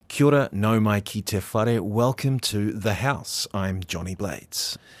Kia ora, nau mai ki te whare. Welcome to The House. I'm Johnny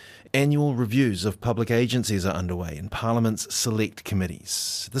Blades. Annual reviews of public agencies are underway in Parliament's select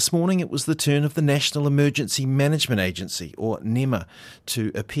committees. This morning it was the turn of the National Emergency Management Agency, or NEMA,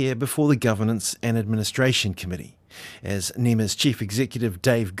 to appear before the Governance and Administration Committee. As NEMA's Chief Executive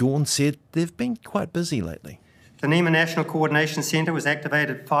Dave Gawn said, they've been quite busy lately. The NEMA National Coordination Centre was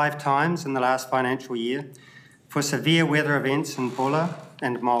activated 5 times in the last financial year for severe weather events in Bulla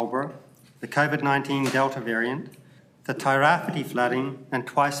and Marlborough, the COVID-19 Delta variant, the Tairāwhiti flooding, and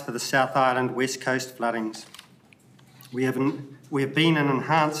twice for the South Island West Coast floodings. We have been in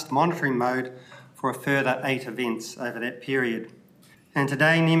enhanced monitoring mode for a further 8 events over that period. And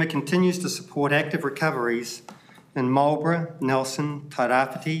today, NEMA continues to support active recoveries in Marlborough, Nelson,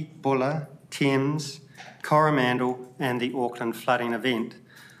 Tairāwhiti, Bulla, Thames, Coromandel, and the Auckland flooding event.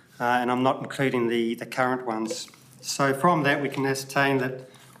 And I'm not including the current ones. So from that, we can ascertain that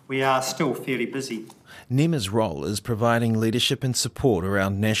we are still fairly busy. NEMA's role is providing leadership and support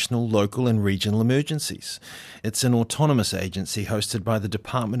around national, local and regional emergencies. It's an autonomous agency hosted by the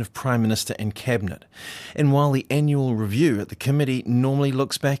Department of Prime Minister and Cabinet. And while the annual review at the committee normally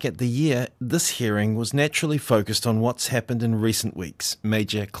looks back at the year, this hearing was naturally focused on what's happened in recent weeks,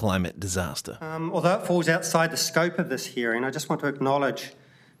 major climate disaster. Although it falls outside the scope of this hearing, I just want to acknowledge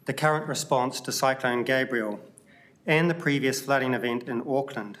the current response to Cyclone Gabrielle and the previous flooding event in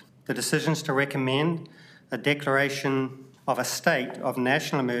Auckland. The decisions to recommend a declaration of a state of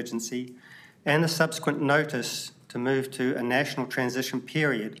national emergency and the subsequent notice to move to a national transition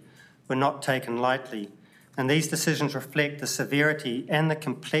period were not taken lightly. And these decisions reflect the severity and the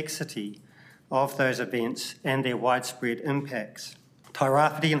complexity of those events and their widespread impacts.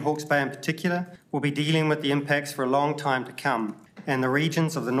 Tairāwhiti and Hawke's Bay in particular will be dealing with the impacts for a long time to come, and the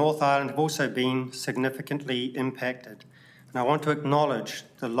regions of the North Island have also been significantly impacted. And I want to acknowledge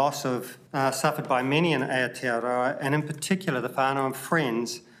the loss suffered by many in Aotearoa, and in particular the whānau and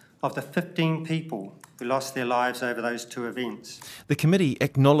friends of the 15 people who lost their lives over those 2 events. The committee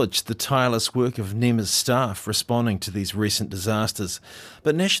acknowledged the tireless work of NEMA's staff responding to these recent disasters,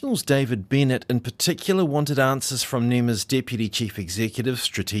 but National's David Bennett in particular wanted answers from NEMA's Deputy Chief Executive,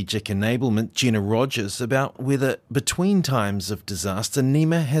 Strategic Enablement, Jenna Rogers, about whether, between times of disaster,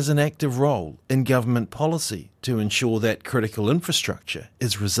 NEMA has an active role in government policy to ensure that critical infrastructure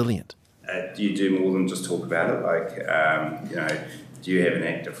is resilient. Do you do more than just talk about it? Do you have an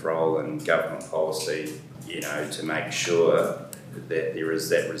active role in government policy, to make sure that there is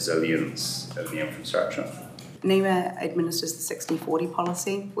that resilience in the infrastructure? NEMA administers the 60-40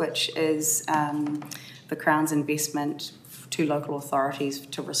 policy, which is the Crown's investment to local authorities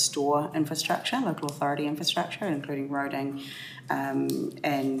to restore infrastructure, local authority infrastructure, including roading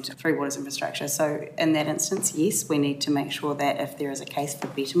and Three Waters infrastructure. So in that instance, yes, we need to make sure that if there is a case for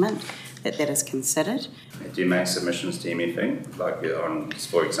betterment, that is considered. Do you make submissions to MFE, like on,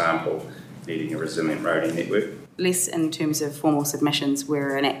 for example, leading a resilient roading network? Less in terms of formal submissions.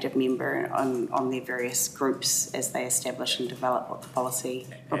 We're an active member on their various groups as they establish and develop what the policy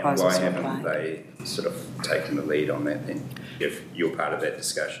proposals look like. And why haven't they sort of taken the lead on that then, if you're part of that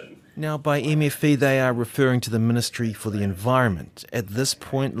discussion? Now, by MFE, they are referring to the Ministry for the Environment. At this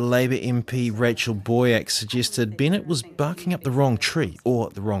point, Labour MP Rachel Boyack suggested Bennett was barking up the wrong tree, or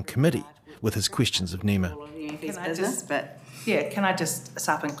the wrong committee, with his questions of NEMA. Can I just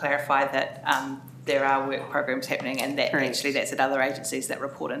stop and clarify that there are work programs happening, and that actually that's at other agencies that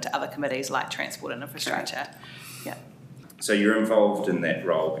report into other committees like Transport and Infrastructure. Correct. Yeah. So you're involved in that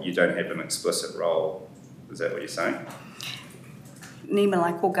role, but you don't have an explicit role. Is that what you're saying? NEMA,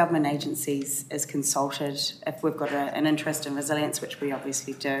 like all government agencies, is consulted. If we've got an interest in resilience, which we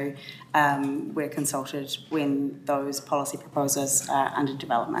obviously do, we're consulted when those policy proposals are under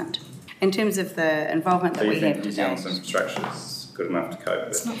development. In terms of the involvement that we have today, New Zealand's infrastructure is good enough to cope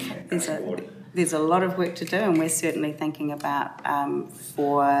with. There's a lot of work to do, and we're certainly thinking about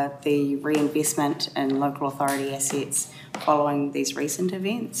for the reinvestment in local authority assets following these recent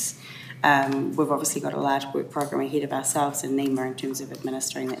events. We've obviously got a large work program ahead of ourselves in NEMA in terms of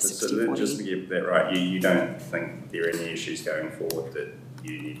administering that 60-40. So just to get that right, you don't think there are any issues going forward that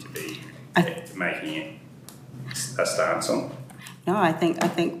you need to be making a stance on? No, I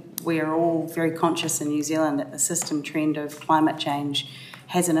think we are all very conscious in New Zealand that the system trend of climate change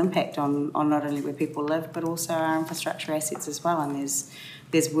has an impact on not only where people live, but also our infrastructure assets as well. And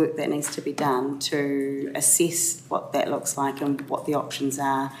there's work that needs to be done to assess what that looks like and what the options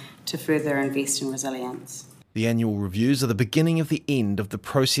are to further invest in resilience. The annual reviews are the beginning of the end of the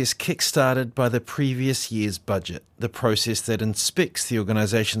process kick-started by the previous year's budget, the process that inspects the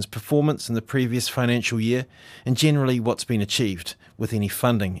organisation's performance in the previous financial year and generally what's been achieved with any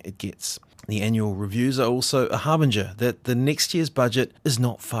funding it gets. The annual reviews are also a harbinger that the next year's budget is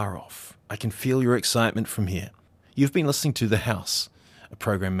not far off. I can feel your excitement from here. You've been listening to The House, a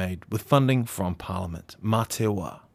program made with funding from Parliament. Mā te wā.